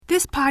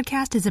This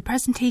podcast is a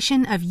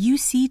presentation of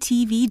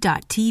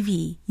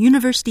UCTV.tv,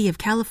 University of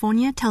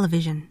California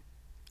Television.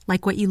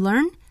 Like what you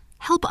learn?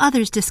 Help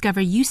others discover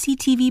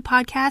UCTV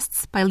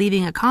podcasts by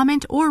leaving a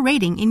comment or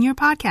rating in your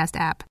podcast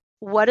app.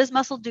 What does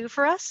muscle do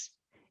for us?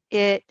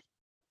 It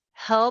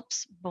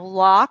helps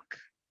block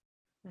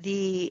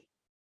the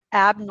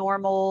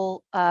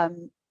abnormal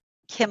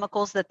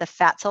chemicals that the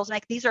fat cells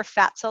make. These are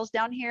fat cells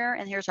down here,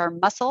 and here's our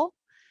muscle.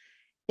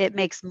 It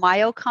makes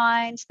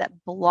myokines that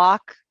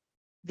block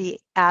the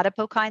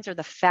adipokines, or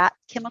the fat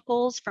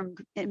chemicals, from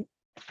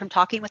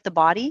talking with the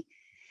body.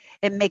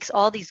 It makes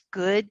all these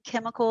good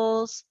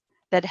chemicals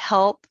that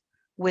help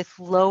with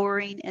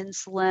lowering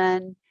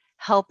insulin,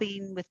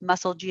 helping with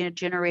muscle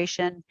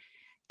generation.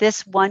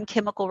 This one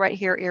chemical right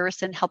here,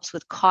 irisin, helps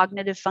with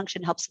cognitive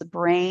function, helps the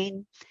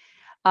brain,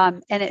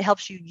 and it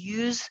helps you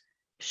use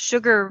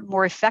sugar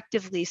more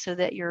effectively so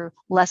that you're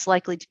less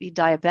likely to be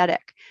diabetic.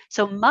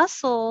 So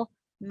muscle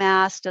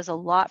mass does a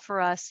lot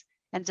for us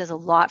and does a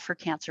lot for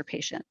cancer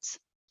patients.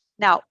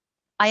 Now,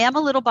 I am a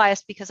little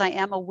biased because I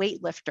am a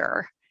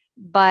weightlifter,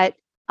 but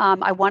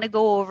I want to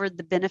go over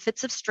the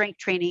benefits of strength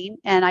training,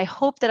 and I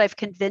hope that I've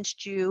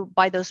convinced you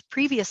by those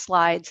previous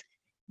slides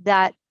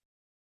that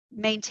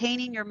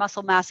maintaining your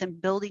muscle mass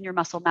and building your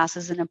muscle mass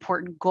is an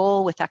important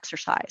goal with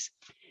exercise.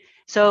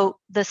 So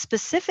the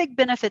specific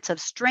benefits of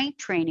strength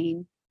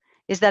training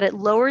is that it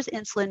lowers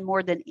insulin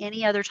more than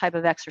any other type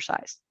of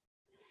exercise.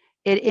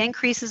 It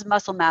increases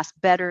muscle mass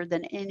better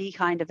than any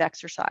kind of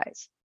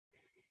exercise.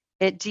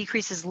 It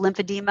decreases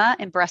lymphedema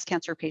in breast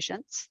cancer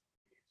patients,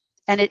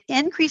 and it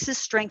increases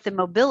strength and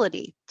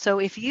mobility. So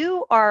if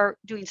you are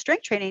doing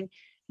strength training,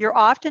 you're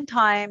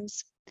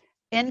oftentimes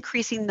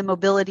increasing the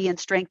mobility and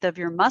strength of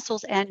your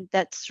muscles and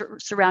that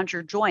surround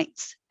your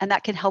joints, and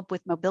that can help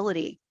with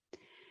mobility.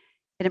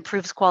 It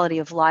improves quality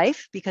of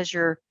life because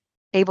you're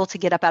able to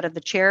get up out of the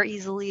chair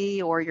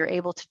easily, or you're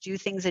able to do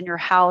things in your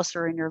house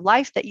or in your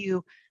life that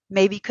you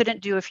maybe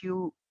couldn't do if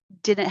you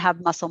didn't have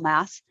muscle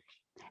mass.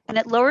 And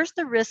it lowers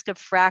the risk of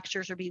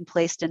fractures or being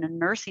placed in a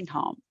nursing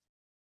home.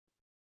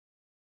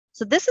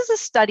 So this is a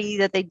study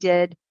that they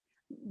did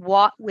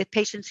with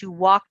patients who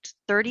walked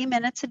 30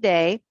 minutes a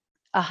day,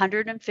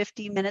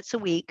 150 minutes a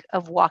week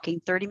of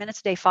walking, 30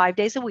 minutes a day, 5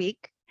 days a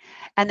week.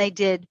 And they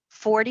did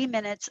 40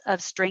 minutes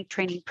of strength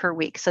training per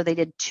week. So they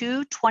did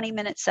 2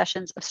 20-minute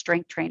sessions of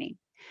strength training.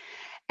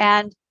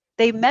 And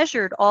they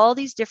measured all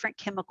these different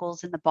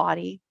chemicals in the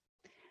body,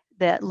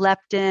 the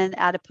leptin,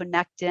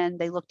 adiponectin.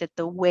 They looked at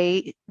the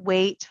weight,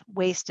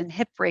 waist, and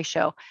hip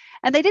ratio.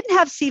 And they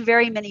didn't see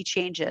very many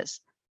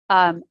changes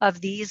of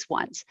these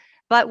ones.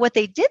 But what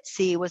they did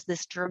see was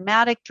this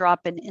dramatic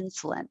drop in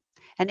insulin.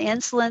 And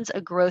insulin's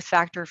a growth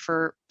factor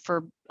for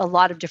a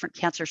lot of different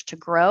cancers to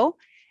grow.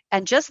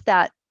 And just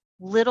that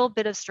little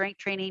bit of strength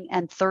training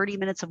and 30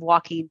 minutes of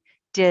walking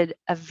did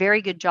a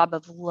very good job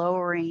of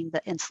lowering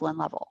the insulin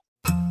level.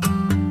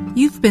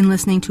 You've been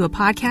listening to a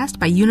podcast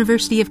by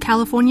University of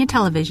California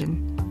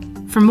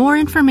Television. For more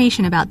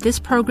information about this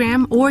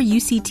program or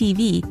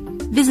UCTV,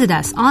 visit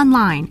us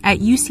online at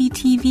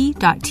uctv.tv